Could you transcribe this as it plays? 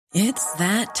It's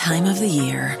that time of the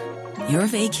year. Your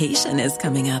vacation is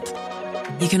coming up.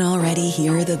 You can already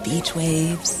hear the beach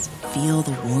waves, feel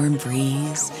the warm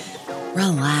breeze,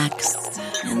 relax,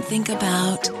 and think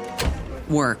about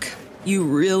work. You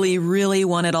really, really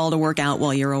want it all to work out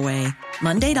while you're away.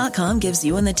 Monday.com gives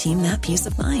you and the team that peace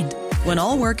of mind. When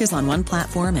all work is on one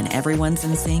platform and everyone's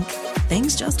in sync,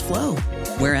 things just flow.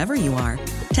 Wherever you are,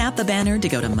 tap the banner to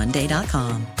go to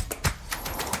Monday.com.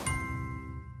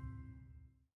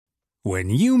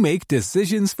 When you make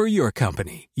decisions for your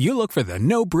company, you look for the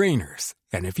no-brainers.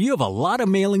 And if you have a lot of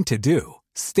mailing to do,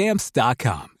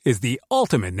 Stamps.com is the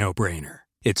ultimate no-brainer.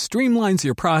 It streamlines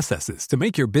your processes to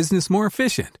make your business more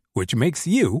efficient, which makes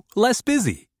you less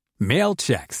busy. Mail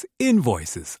checks,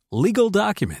 invoices, legal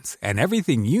documents, and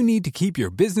everything you need to keep your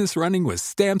business running with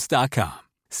Stamps.com.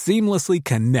 Seamlessly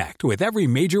connect with every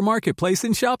major marketplace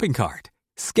and shopping cart.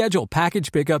 Schedule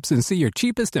package pickups and see your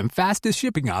cheapest and fastest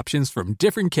shipping options from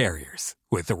different carriers,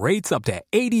 with rates up to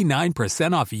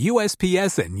 89% off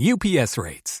USPS and UPS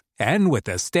rates. And with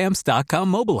the Stamps.com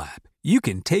mobile app, you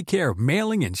can take care of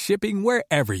mailing and shipping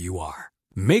wherever you are.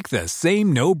 Make the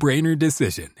same no-brainer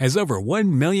decision as over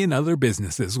 1 million other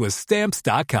businesses with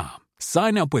Stamps.com.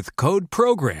 Sign up with code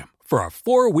PROGRAM for a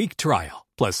 4-week trial,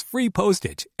 plus free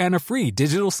postage and a free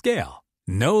digital scale.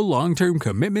 No long-term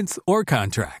commitments or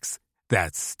contracts.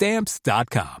 That's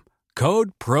Stamps.com.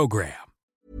 Code PROGRAM.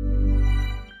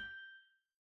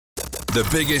 The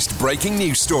biggest breaking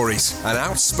news stories and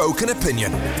outspoken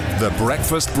opinion. The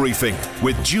Breakfast Briefing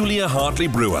with Julia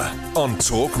Hartley-Brewer on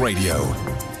Talk Radio.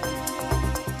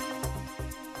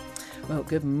 Well,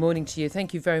 good morning to you.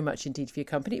 Thank you very much indeed for your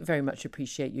company. Very much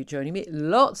appreciate you joining me.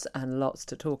 Lots and lots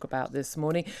to talk about this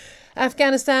morning.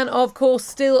 Afghanistan, of course,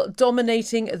 still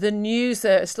dominating the news.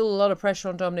 Still a lot of pressure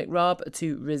on Dominic Raab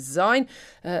to resign.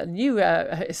 New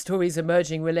stories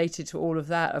emerging related to all of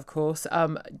that, of course.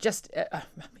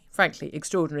 Frankly,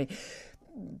 extraordinary.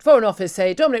 Foreign Office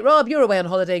say, Dominic Raab, you're away on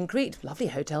holiday in Crete. Lovely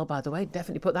hotel, by the way.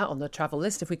 Definitely put that on the travel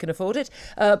list if we can afford it.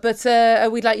 But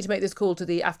we'd like you to make this call to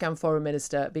the Afghan Foreign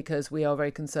Minister because we are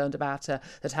very concerned about the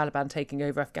Taliban taking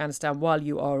over Afghanistan while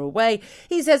you are away.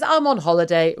 He says, I'm on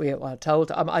holiday. We are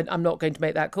told I'm not going to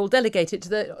make that call. Delegate it to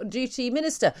the duty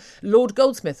minister, Lord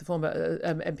Goldsmith, the former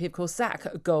MP, of course, Zach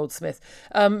Goldsmith.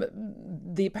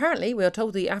 Apparently, we are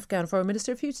told the Afghan Foreign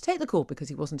Minister refused to take the call because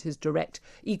he wasn't his direct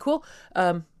equal.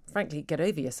 Frankly, get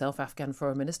over yourself, Afghan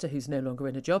Foreign Minister, who's no longer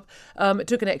in a job. It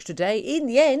took an extra day. In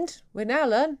the end, we now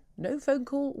learn no phone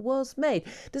call was made.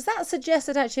 Does that suggest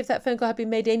that actually if that phone call had been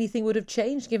made, anything would have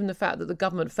changed, given the fact that the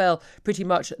government fell pretty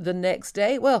much the next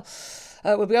day? Well,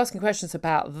 we'll be asking questions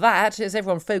about that. Is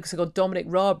everyone focusing on Dominic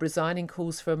Raab resigning?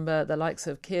 Calls from the likes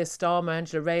of Keir Starmer,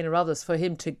 Angela Rayner, others for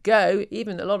him to go.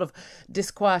 Even a lot of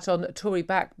disquiet on Tory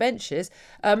backbenches.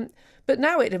 But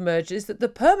now it emerges that the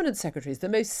permanent secretaries, the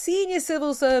most senior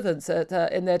civil servants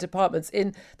in their departments,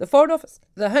 in the Foreign Office,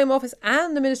 the Home Office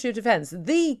and the Ministry of Defence,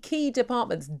 the key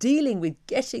departments dealing with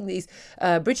getting these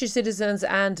British citizens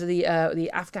and the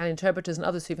Afghan interpreters and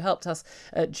others who've helped us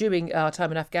during our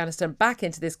time in Afghanistan back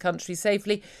into this country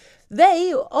safely,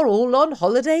 they are all on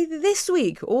holiday this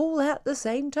week, all at the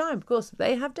same time. Of course,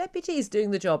 they have deputies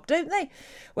doing the job, don't they?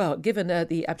 Well, given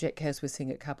the abject chaos we're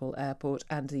seeing at Kabul airport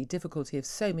and the difficulty of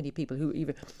so many people who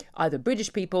either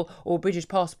British people or British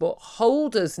passport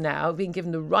holders now being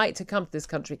given the right to come to this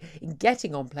country in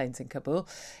getting on planes in Kabul,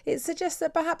 it suggests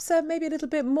that perhaps maybe a little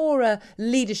bit more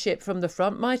leadership from the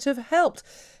front might have helped.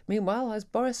 Meanwhile, is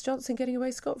Boris Johnson getting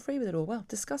away scot-free with it all? Well,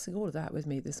 discussing all of that with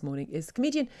me this morning is the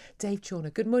comedian Dave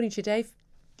Chawner. Good morning to you, Dave.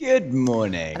 Good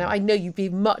morning. Now, I know you'd be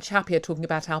much happier talking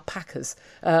about alpacas,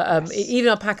 even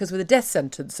alpacas with a death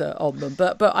sentence on them,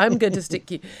 but I'm going to stick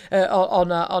you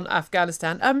on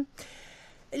Afghanistan.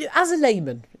 As a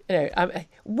layman,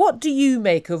 what do you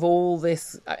make of all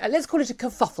this? Let's call it a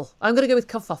kerfuffle. I'm going to go with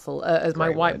kerfuffle as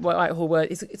my Whitehall word.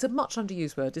 It's a much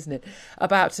underused word, isn't it?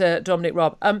 About Dominic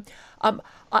Raab.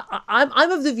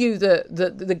 I'm of the view that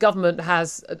the government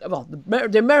has,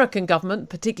 the American government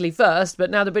particularly first, but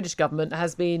now the British government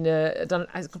has been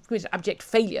has committed abject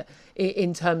failure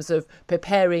in terms of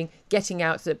preparing, getting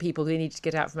out the people who need to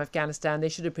get out from Afghanistan. They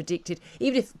should have predicted,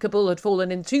 even if Kabul had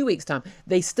fallen in 2 weeks' time,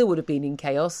 they still would have been in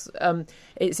chaos.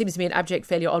 It seems to me an abject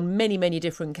failure on many, many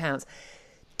different counts.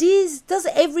 Does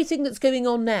everything that's going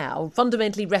on now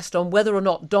fundamentally rest on whether or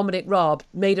not Dominic Raab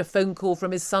made a phone call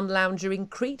from his sun lounger in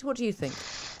Crete? What do you think?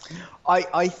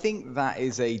 I think that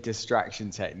is a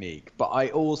distraction technique, but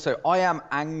I am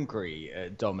angry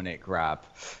at Dominic Raab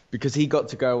because he got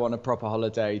to go on a proper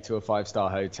holiday to a 5-star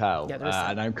hotel,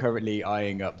 and I'm currently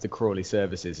eyeing up the Crawley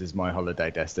Services as my holiday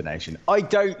destination. I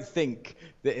don't think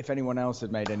that if anyone else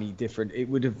had made any different, it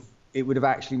would have it would have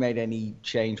actually made any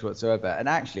change whatsoever. And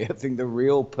actually, I think the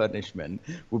real punishment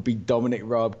would be Dominic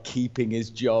Raab keeping his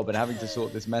job and having to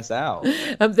sort this mess out.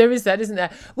 There is that, isn't there?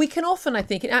 We can often, I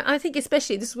think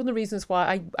especially, this is one of the reasons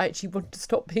why I actually wanted to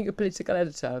stop being a political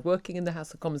editor, working in the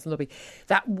House of Commons lobby,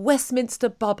 that Westminster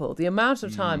bubble, the amount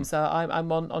of times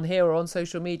I'm on here or on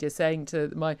social media saying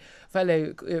to my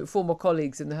fellow former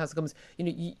colleagues in the House of Commons,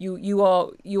 you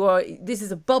are, this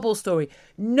is a bubble story.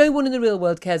 No one in the real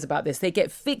world cares about this. They get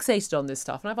fixated on this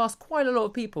stuff. And I've asked quite a lot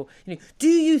of people, do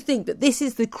you think that this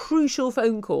is the crucial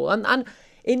phone call? And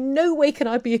in no way can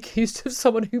I be accused of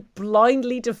someone who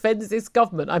blindly defends this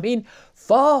government. I mean,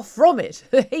 far from it.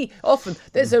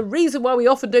 There's a reason why we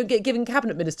often don't get given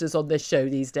cabinet ministers on this show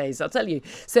these days, I'll tell you.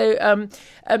 So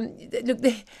look,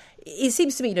 it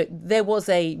seems to me there was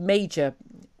a major...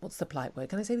 What's the polite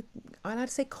word? Am I allowed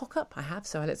to say cock up? I have,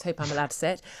 so let's hope I'm allowed to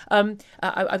say it. I'm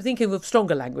thinking of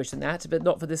stronger language than that, but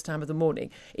not for this time of the morning,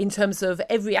 in terms of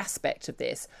every aspect of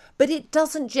this. But it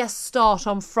doesn't just start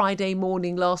on Friday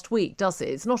morning last week, does it?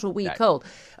 It's not a week old.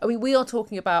 I mean, we are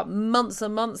talking about months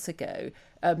and months ago.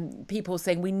 People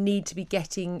saying we need to be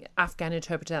getting Afghan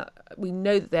interpreters. We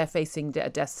know that they're facing a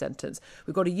death sentence.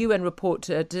 We've got a UN report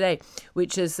today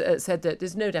which has said that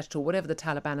there's no doubt at all, whatever the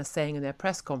Taliban are saying in their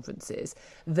press conferences,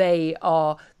 they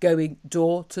are going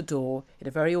door to door in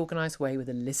a very organised way with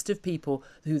a list of people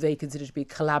who they consider to be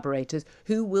collaborators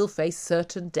who will face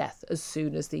certain death as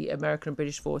soon as the American and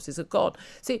British forces are gone.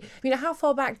 So, how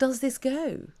far back does this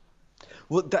go?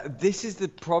 Well, this is the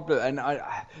problem, and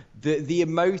the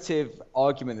emotive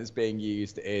argument that's being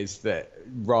used is that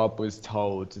Raab was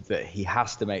told that he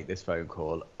has to make this phone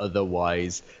call,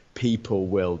 otherwise people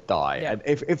will die. Yeah. And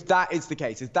if that is the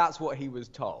case, if that's what he was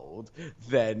told,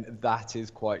 then that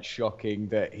is quite shocking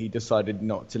that he decided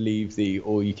not to leave the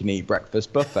all-you-can-eat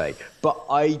breakfast buffet. But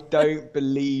I don't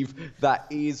believe that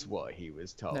is what he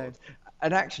was told. No.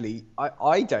 And actually,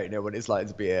 I don't know what it's like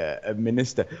to be a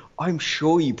minister. I'm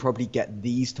sure you probably get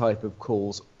these type of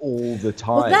calls all the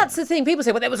time. Well, that's the thing. People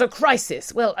say, well, there was a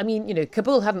crisis. Well, I mean,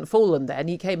 Kabul hadn't fallen then.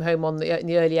 He came home in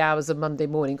the early hours of Monday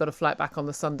morning, got a flight back on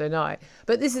the Sunday night.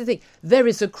 But this is the thing. There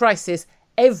is a crisis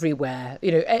everywhere,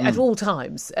 at all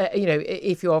times,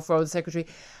 if you're Foreign Secretary.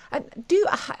 And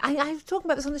I was talking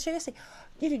about this on the show yesterday.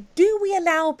 Do we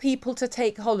allow people to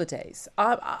take holidays?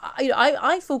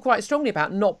 I feel quite strongly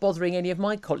about not bothering any of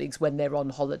my colleagues when they're on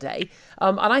holiday.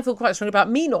 And I feel quite strongly about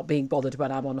me not being bothered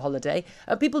when I'm on holiday.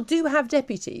 People do have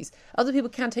deputies. Other people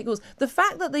can take calls. The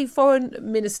fact that the foreign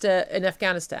minister in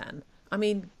Afghanistan, I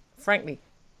mean, frankly,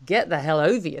 get the hell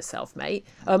over yourself, mate.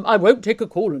 I won't take a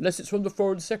call unless it's from the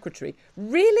foreign secretary.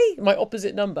 Really? My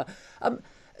opposite number.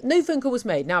 No phone call was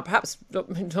made. Now, perhaps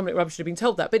Dominic Raab should have been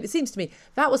told that, but it seems to me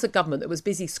that was a government that was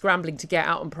busy scrambling to get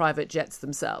out on private jets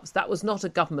themselves. That was not a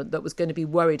government that was going to be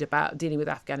worried about dealing with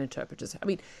Afghan interpreters. I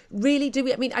mean, really, do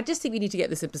we? I mean, I just think we need to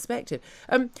get this in perspective.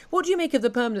 What do you make of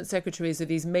the permanent secretaries of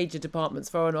these major departments,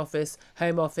 Foreign Office,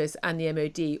 Home Office and the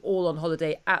MOD, all on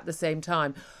holiday at the same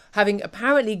time, having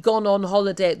apparently gone on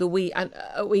holiday at the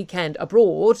weekend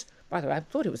abroad? By the way, I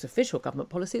thought it was official government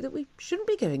policy that we shouldn't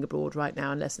be going abroad right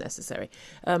now unless necessary,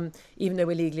 even though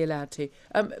we're legally allowed to.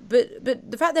 But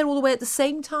the fact they're all the way at the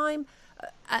same time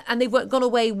and they've gone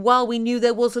away while we knew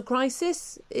there was a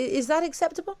crisis, is that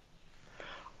acceptable?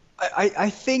 I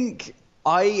think...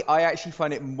 I actually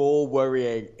find it more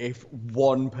worrying if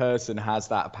one person has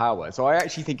that power. So I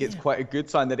actually think it's quite a good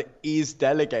sign that it is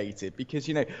delegated because,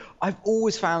 I've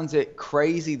always found it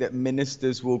crazy that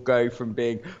ministers will go from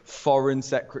being foreign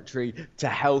secretary to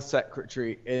health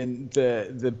secretary in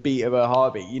the beat of a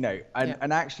heartbeat,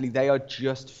 and actually they are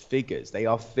just figures. They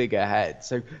are figureheads.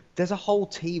 So there's a whole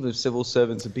team of civil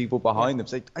servants and people behind them.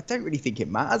 So I don't really think it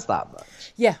matters that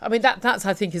much. Yeah, I mean, that's,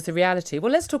 I think, is the reality.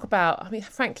 Well, let's talk about,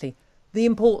 frankly, the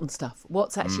important stuff,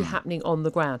 what's actually happening on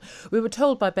the ground. We were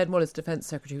told by Ben Wallace, Defence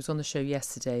Secretary, who was on the show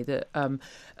yesterday, that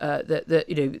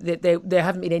there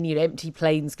haven't been any empty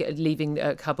planes leaving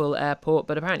Kabul airport,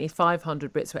 but apparently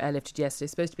 500 Brits were airlifted yesterday,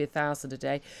 supposed to be 1,000 a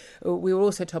day. We were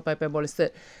also told by Ben Wallace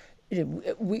that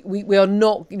we are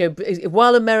not,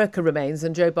 while America remains,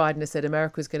 and Joe Biden has said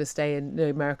America is going to stay and no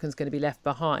American's going to be left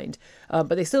behind,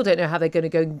 but they still don't know how they're going to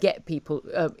go and get people,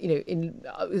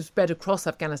 spread across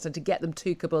Afghanistan to get them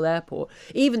to Kabul airport.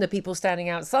 Even the people standing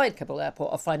outside Kabul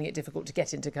airport are finding it difficult to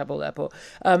get into Kabul airport.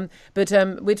 But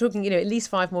we're talking, at least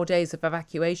 5 more days of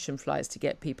evacuation flights to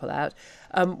get people out.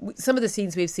 Some of the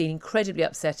scenes we've seen, incredibly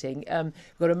upsetting. We've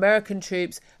got American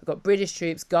troops, we've got British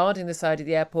troops guarding the side of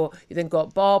the airport. You've then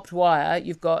got barbed wire.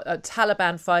 You've got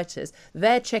Taliban fighters.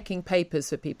 They're checking papers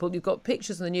for people. You've got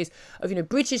pictures on the news of,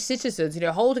 British citizens,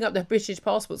 holding up their British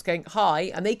passports going,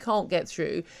 hi, and they can't get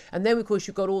through. And then, of course,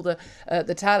 you've got all the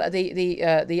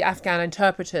Afghan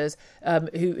interpreters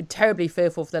who are terribly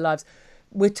fearful for their lives.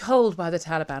 We're told by the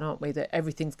Taliban, aren't we, that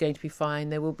everything's going to be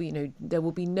fine. There will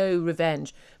be no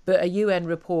revenge. But a UN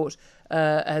report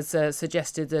has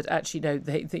suggested that actually, no,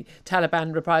 the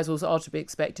Taliban reprisals are to be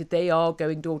expected. They are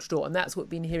going door to door, and that's what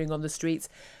we've been hearing on the streets.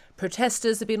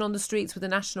 Protesters have been on the streets with the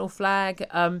national flag,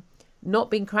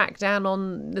 not been cracked down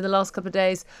on in the last couple of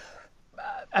days.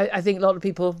 I think a lot of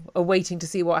people are waiting to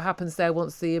see what happens there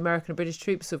once the American and British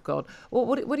troops have gone.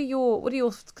 What are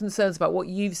your concerns about what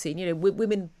you've seen?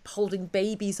 Women holding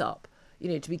babies up,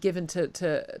 to be given to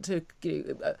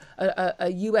a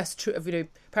US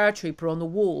paratrooper on the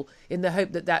wall in the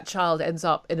hope that child ends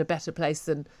up in a better place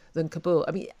than Kabul.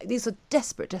 I mean, these are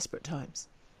desperate times.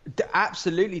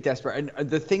 Absolutely desperate. And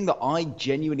the thing that I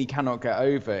genuinely cannot get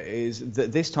over is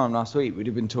that this time last week we'd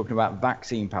have been talking about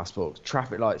vaccine passports,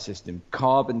 traffic light system,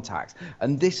 carbon tax,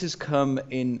 and this has come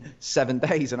in 7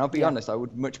 days. And I'll be honest, I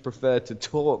would much prefer to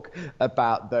talk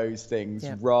about those things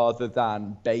rather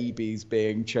than babies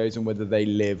being chosen whether they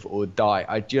live or die.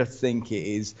 I just think it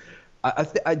is.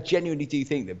 I genuinely do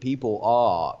think that people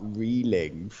are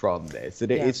reeling from this,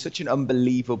 that it is such an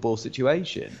unbelievable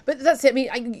situation. But that's it.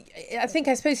 I mean, I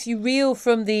suppose you reel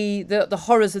from the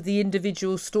horrors of the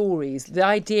individual stories. The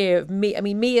idea of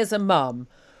me as a mum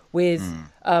with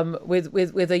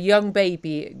a young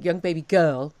baby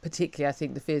girl, particularly. I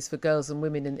think the fears for girls and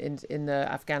women in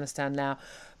Afghanistan now.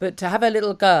 But to have a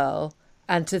little girl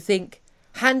and to think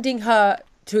handing her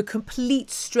to a complete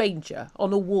stranger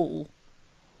on a wall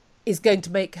is going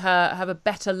to make her have a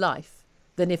better life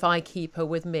than if I keep her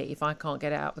with me, if I can't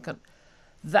get her out of the country.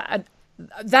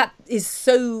 That is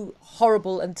so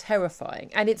horrible and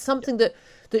terrifying. And it's something that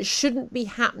shouldn't be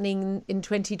happening in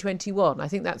 2021. I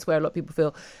think that's where a lot of people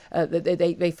feel that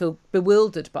they feel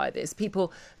bewildered by this.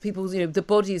 People, the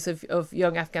bodies of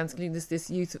young Afghans, including this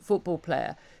youth football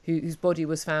player whose body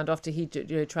was found after he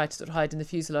tried to sort of hide in the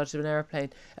fuselage of an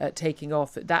aeroplane taking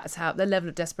off. That's how the level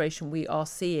of desperation we are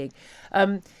seeing.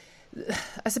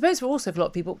 I suppose for also for a lot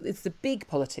of people, it's the big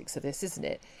politics of this, isn't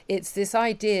it? It's this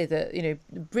idea that,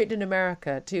 Britain and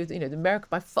America, America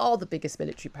by far the biggest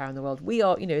military power in the world. We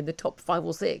are, in the top 5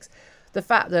 or 6. The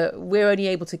fact that we're only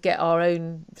able to get our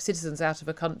own citizens out of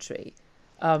a country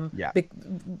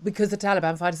because the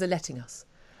Taliban fighters are letting us.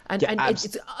 And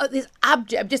it's this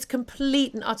abject, just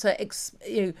complete and utter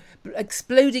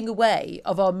exploding away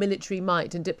of our military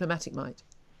might and diplomatic might.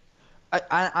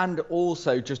 And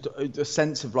also just a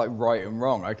sense of right and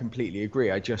wrong. I completely agree.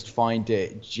 I just find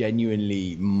it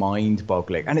genuinely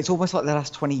mind-boggling. And it's almost like the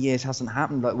last 20 years hasn't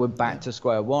happened. Like we're back to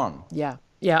square one. Yeah.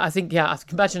 I think, I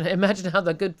can imagine how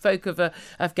the good folk of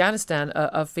Afghanistan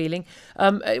are feeling.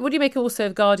 What do you make also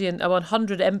of Guardian?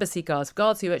 100 embassy guards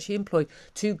who are actually employed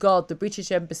to guard the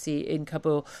British embassy in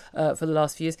Kabul for the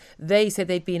last few years. They said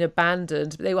they'd been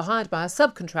abandoned. They were hired by a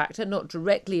subcontractor, not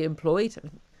directly employed,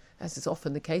 as is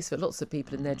often the case for lots of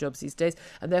people in their jobs these days,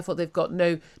 and therefore they've got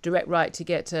no direct right to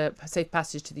get safe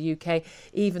passage to the UK,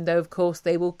 even though, of course,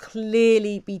 they will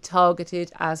clearly be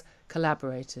targeted as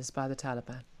collaborators by the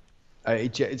Taliban.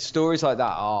 Stories like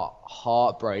that are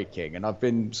heartbreaking, and I've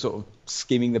been sort of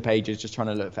skimming the pages just trying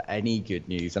to look for any good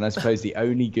news, and I suppose the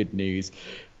only good news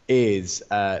is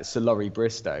Sir Laurie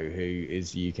Bristow, who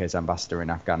is the UK's ambassador in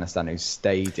Afghanistan, who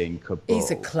stayed in Kabul.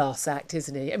 He's a class act,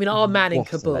 isn't he? I mean, our man in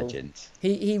Kabul. A legend.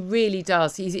 He really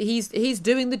does. He's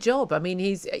doing the job. I mean,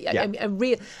 he's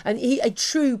a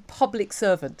true public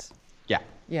servant.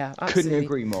 Yeah, absolutely. Couldn't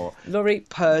agree more. Laurie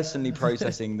personally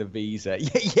processing the visa.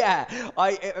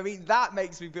 I mean, that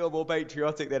makes me feel more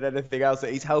patriotic than anything else,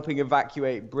 that he's helping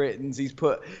evacuate Britons. He's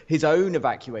put his own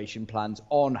evacuation plans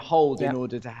on hold in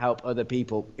order to help other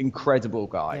people. Incredible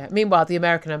guy. Yeah. Meanwhile, the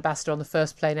American ambassador on the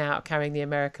first plane out carrying the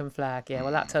American flag. Yeah,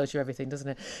 well, that tells you everything, doesn't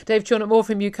it? Dave Chorlett, more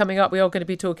from you coming up. We are going to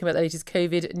be talking about the latest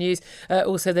COVID news.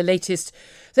 Also, the latest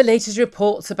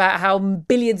reports about how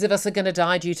billions of us are going to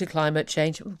die due to climate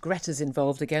change. Greta's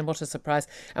involved again, what a surprise.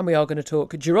 And we are going to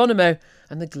talk Geronimo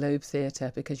and the Globe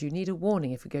Theatre, because you need a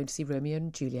warning if we're going to see Romeo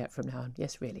and Juliet from now on.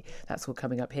 Yes, really. That's all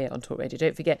coming up here on Talk Radio.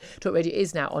 Don't forget, Talk Radio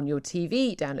is now on your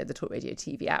TV. Download the Talk Radio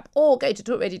TV app or go to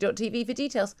talkradio.tv for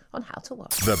details on how to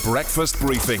watch. The Breakfast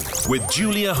Briefing with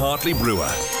Julia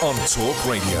Hartley-Brewer on Talk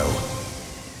Radio.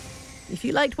 If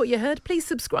you liked what you heard, please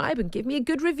subscribe and give me a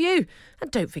good review.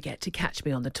 And don't forget to catch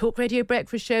me on the Talk Radio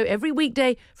Breakfast Show every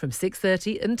weekday from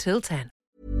 6:30 until 10.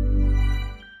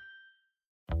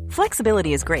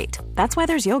 Flexibility is great. That's why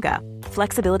there's yoga.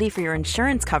 Flexibility for your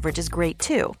insurance coverage is great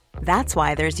too. That's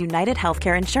why there's United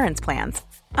Healthcare Insurance Plans.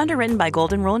 Underwritten by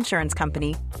Golden Rule Insurance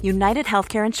Company, United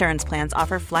Healthcare Insurance Plans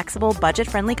offer flexible,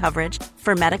 budget-friendly coverage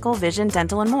for medical, vision,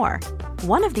 dental, and more.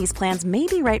 One of these plans may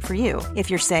be right for you if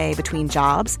you're, say, between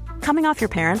jobs, coming off your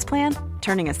parents' plan,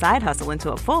 turning a side hustle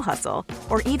into a full hustle,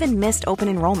 or even missed open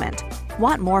enrollment.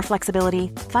 Want more flexibility?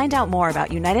 Find out more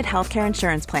about United Healthcare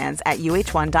Insurance Plans at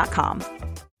uh1.com.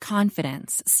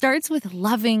 Confidence starts with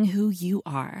loving who you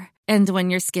are. And when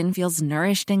your skin feels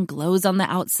nourished and glows on the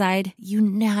outside, you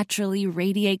naturally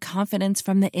radiate confidence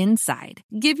from the inside.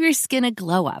 Give your skin a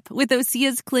glow up with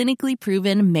Osea's clinically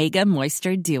proven Mega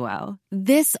Moisture Duo.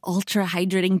 This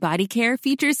ultra-hydrating body care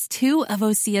features 2 of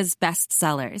Osea's best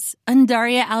sellers,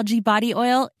 Undaria Algae Body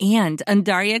Oil and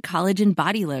Undaria Collagen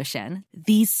Body Lotion.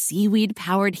 These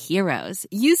seaweed-powered heroes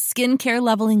use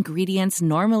skincare-level ingredients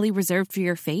normally reserved for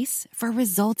your face for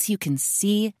results you can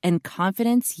see and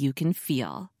confidence you can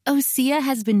feel. Osea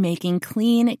has been making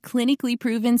clean, clinically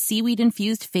proven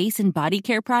seaweed-infused face and body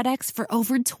care products for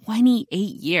over 28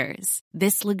 years.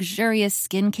 This luxurious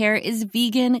skincare is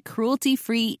vegan,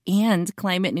 cruelty-free, and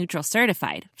climate-neutral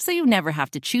certified, so you never have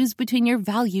to choose between your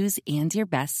values and your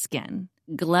best skin.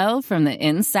 Glow from the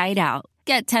inside out.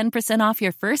 Get 10% off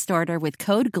your first order with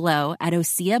code GLOW at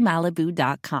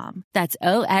OseaMalibu.com. That's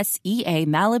OSEA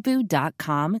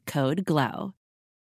Malibu.com, code GLOW.